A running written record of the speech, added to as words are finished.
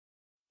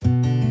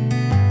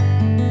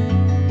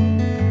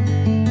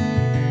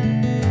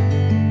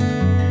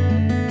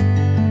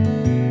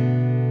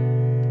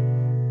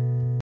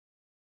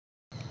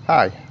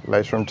Hi,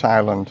 Les from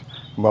Thailand,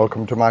 and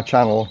welcome to my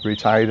channel,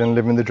 Retired and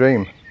Living the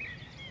Dream.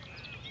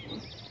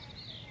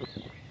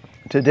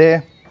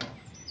 Today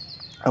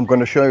I'm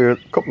going to show you a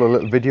couple of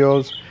little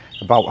videos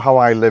about how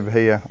I live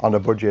here on a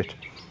budget,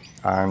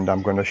 and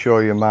I'm going to show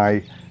you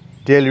my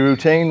daily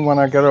routine when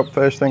I get up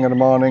first thing in the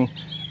morning,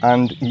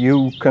 and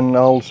you can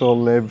also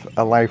live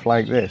a life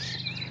like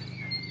this,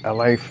 a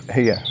life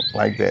here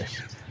like this,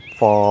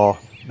 for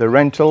the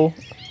rental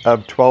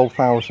of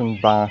 12,000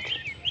 baht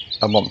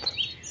a month.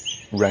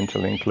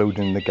 Rental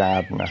including the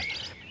gardener.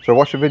 So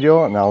watch the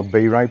video and I'll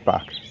be right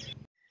back.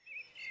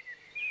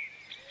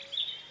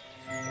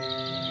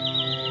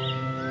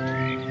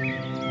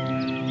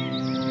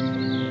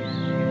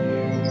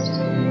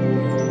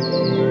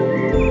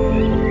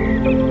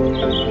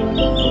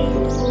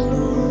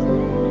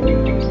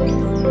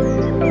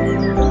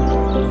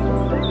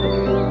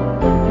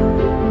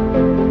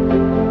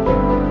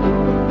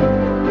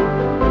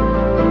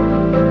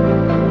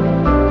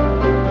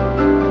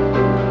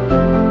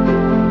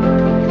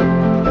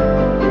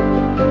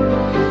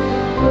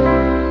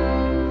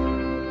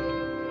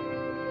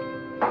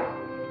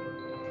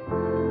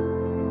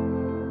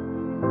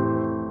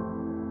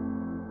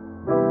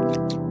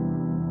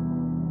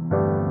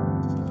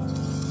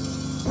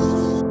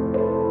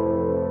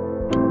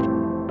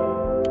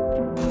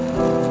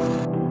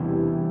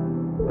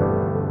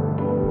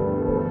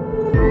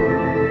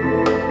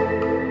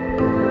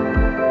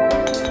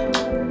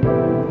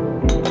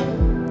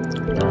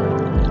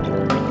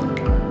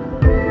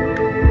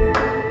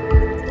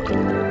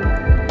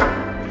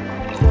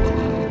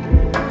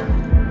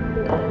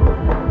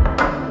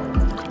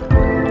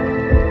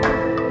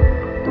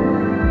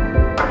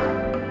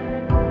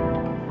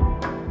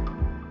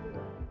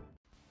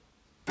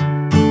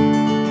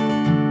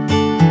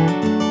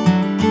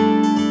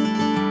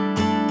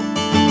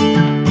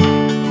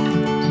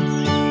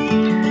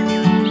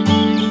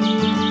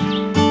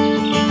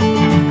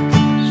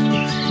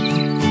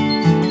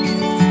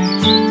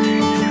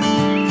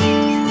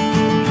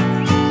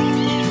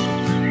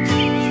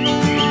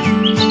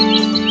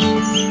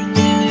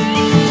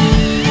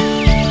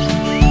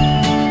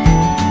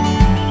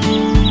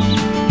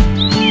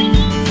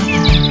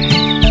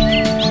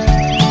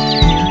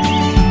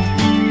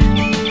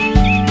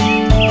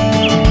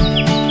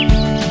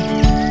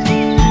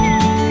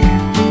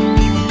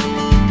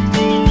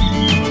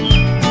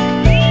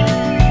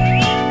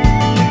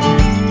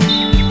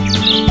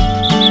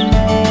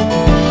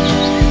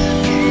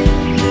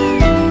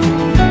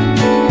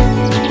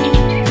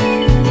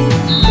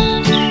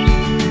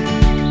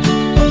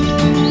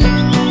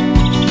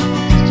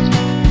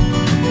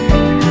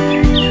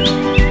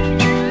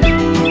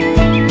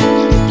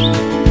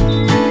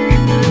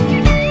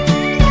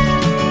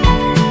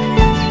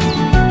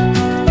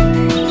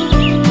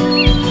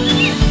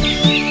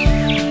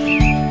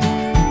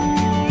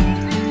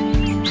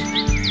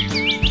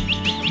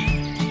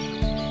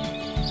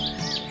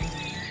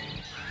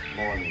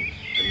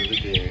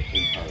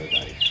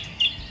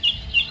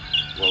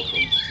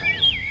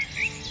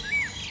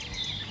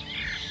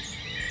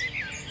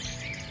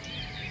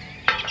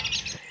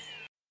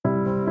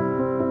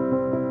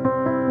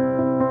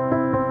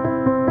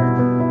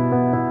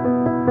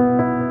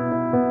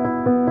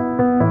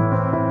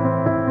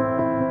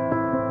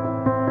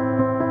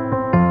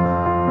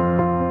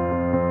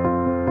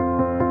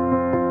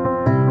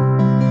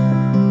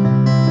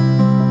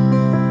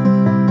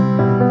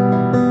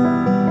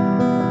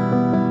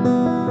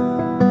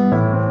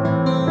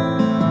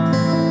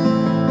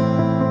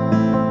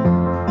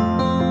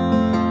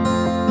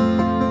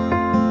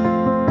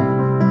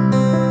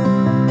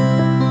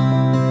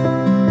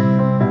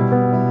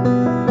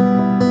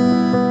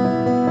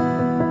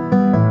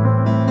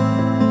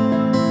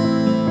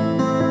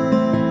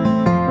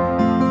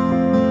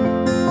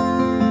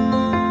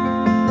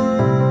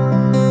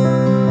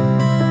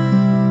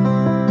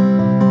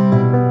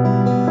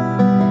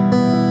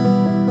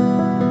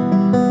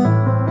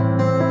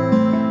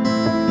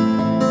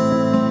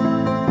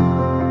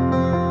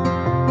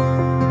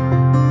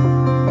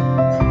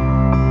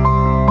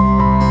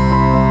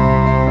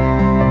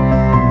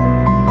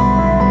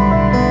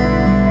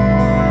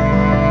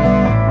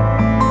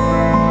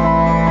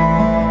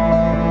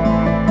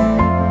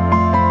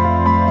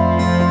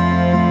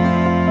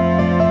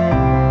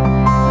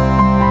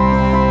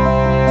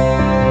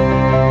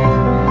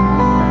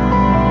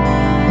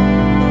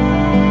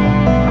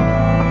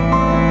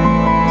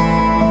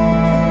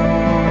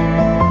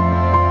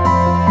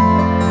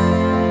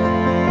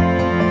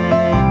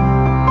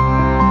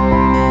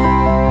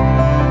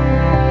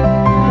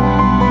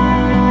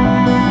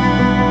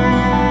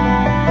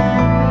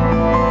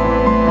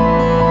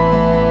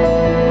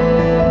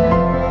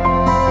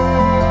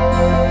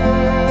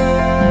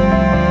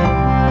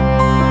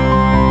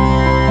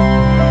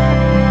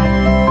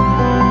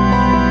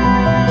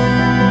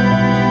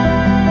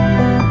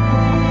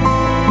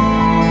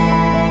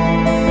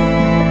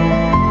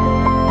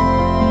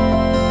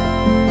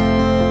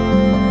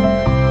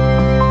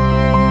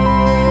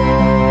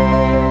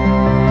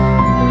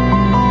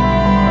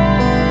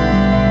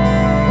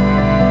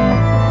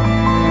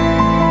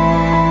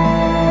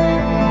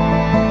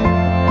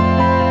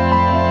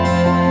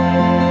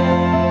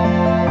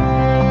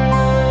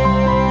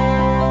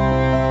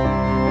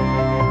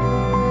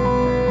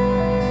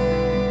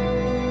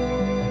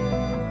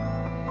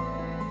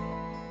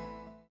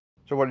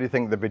 what do you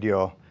think of the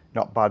video?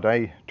 Not bad,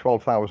 eh?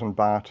 12,000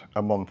 baht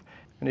a month.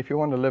 And if you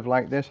want to live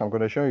like this, I'm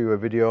going to show you a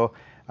video.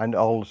 And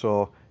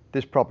also,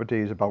 this property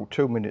is about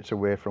 2 minutes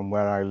away from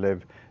where I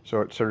live.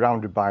 So it's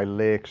surrounded by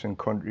lakes and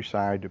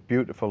countryside, a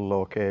beautiful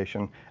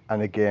location.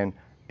 And again,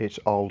 it's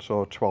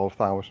also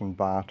 12,000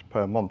 baht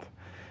per month.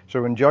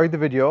 So enjoy the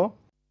video.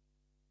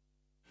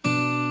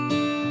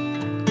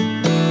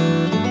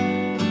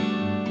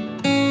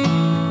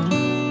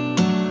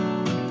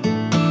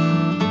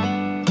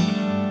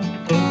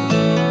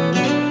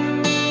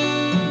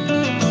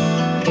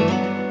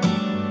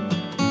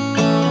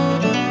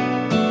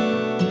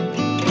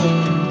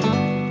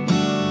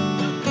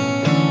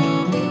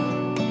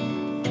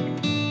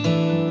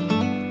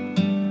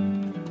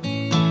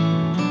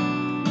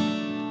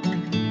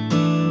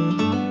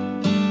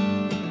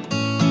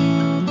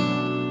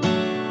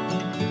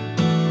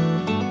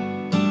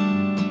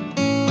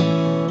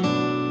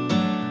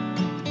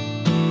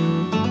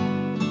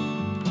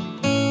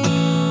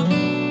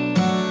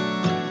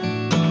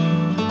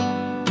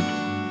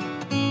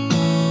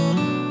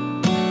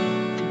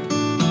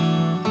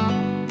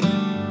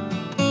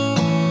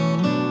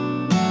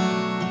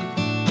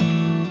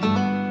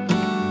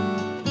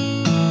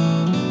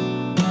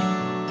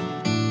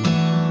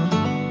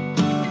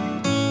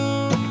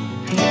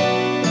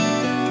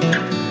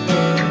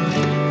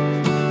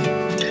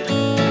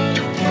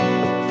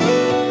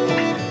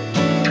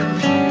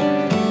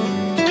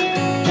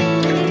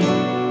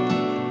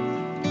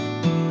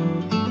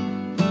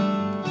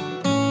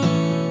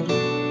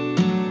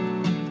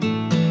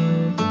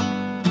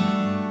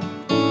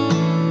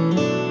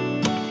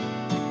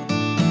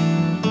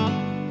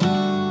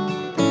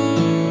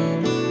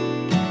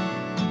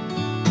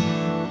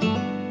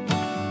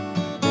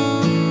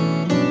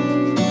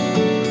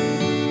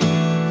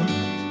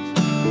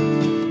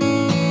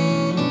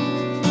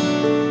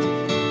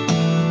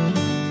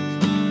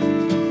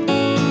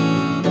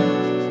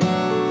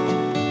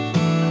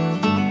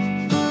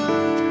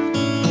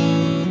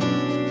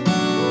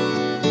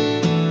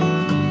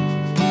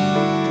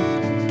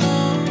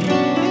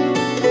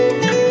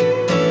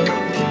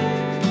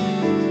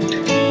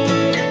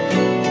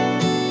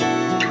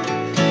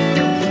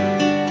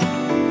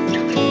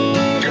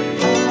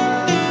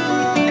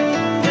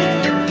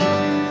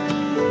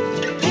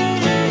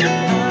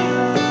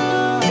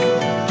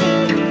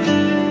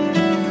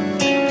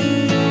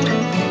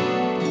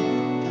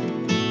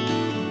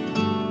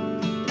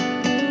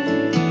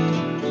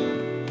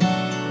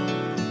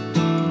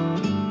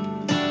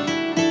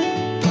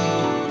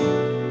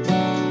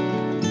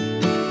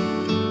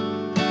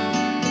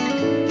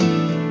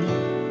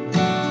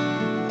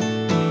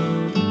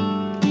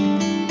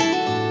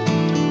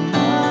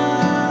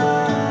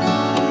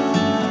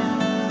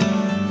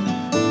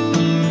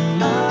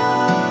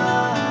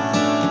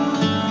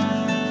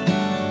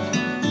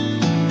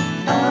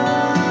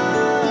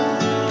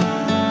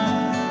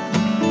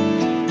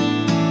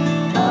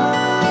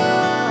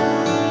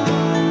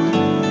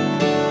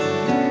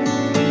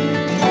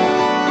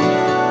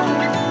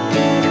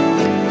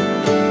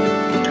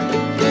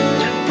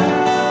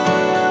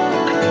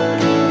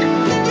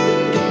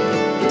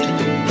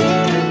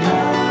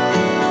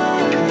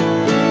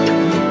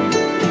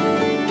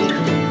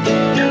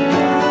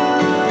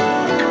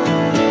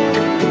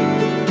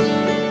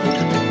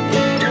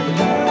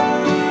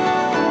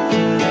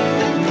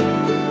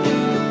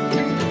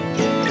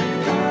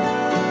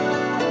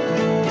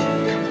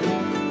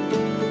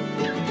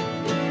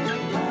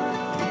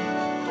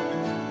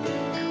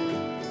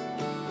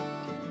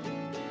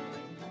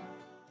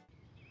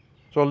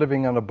 So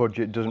living on a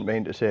budget doesn't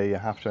mean to say you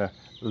have to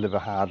live a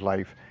hard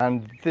life.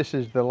 And this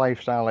is the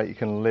lifestyle that you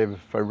can live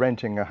for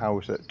renting a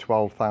house at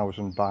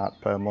 12,000 baht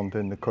per month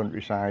in the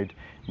countryside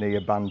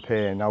near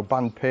Baht. Now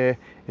Baht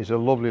is a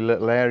lovely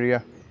little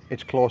area.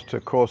 It's close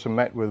to Koh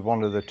Samet, with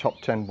one of the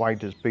top 10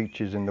 whitest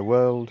beaches in the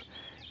world.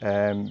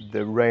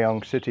 The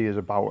Rayong city is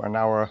about an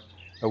hour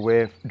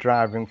away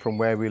driving from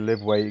where we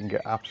live, where you can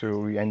get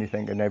absolutely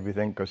anything and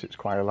everything because it's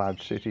quite a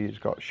large city. It's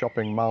got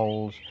shopping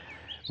malls,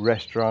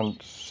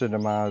 restaurants,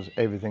 cinemas,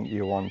 everything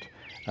you want.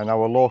 And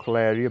our local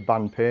area,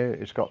 Baht,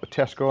 it's got the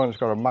Tesco and it's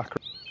got a Macro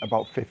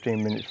about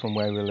 15 minutes from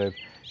where we live.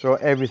 So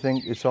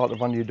everything is sort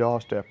of on your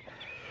doorstep.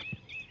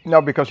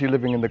 Now, because you're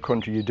living in the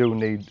country, you do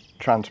need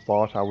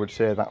transport, I would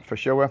say that for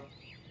sure.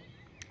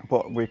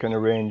 But we can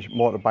arrange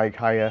motorbike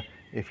hire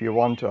if you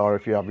want, or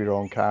if you have your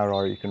own car,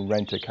 or you can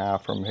rent a car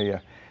from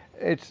here.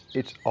 It's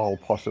all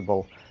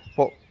possible.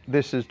 But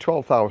this is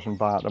 12,000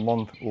 baht a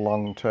month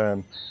long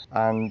term,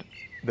 and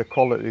the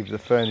quality of the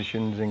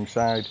furnishings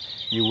inside,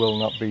 you will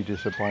not be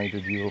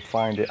disappointed. You will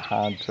find it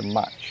hard to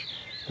match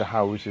the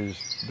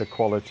houses, the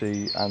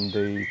quality and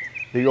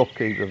the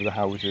upkeep of the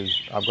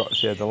houses. I've got to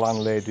say, the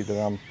landlady that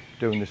I'm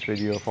doing this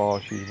video for,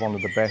 she's one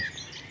of the best.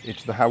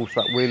 It's the house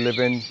that we live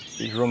in,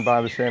 it's run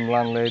by the same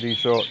landlady,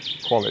 so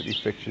quality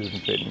fixtures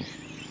and fittings.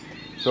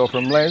 So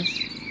from Les,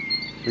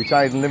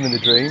 retired and living the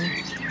dream,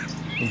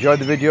 enjoy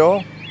the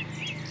video.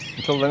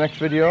 Until the next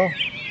video,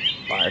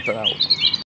 bye for now.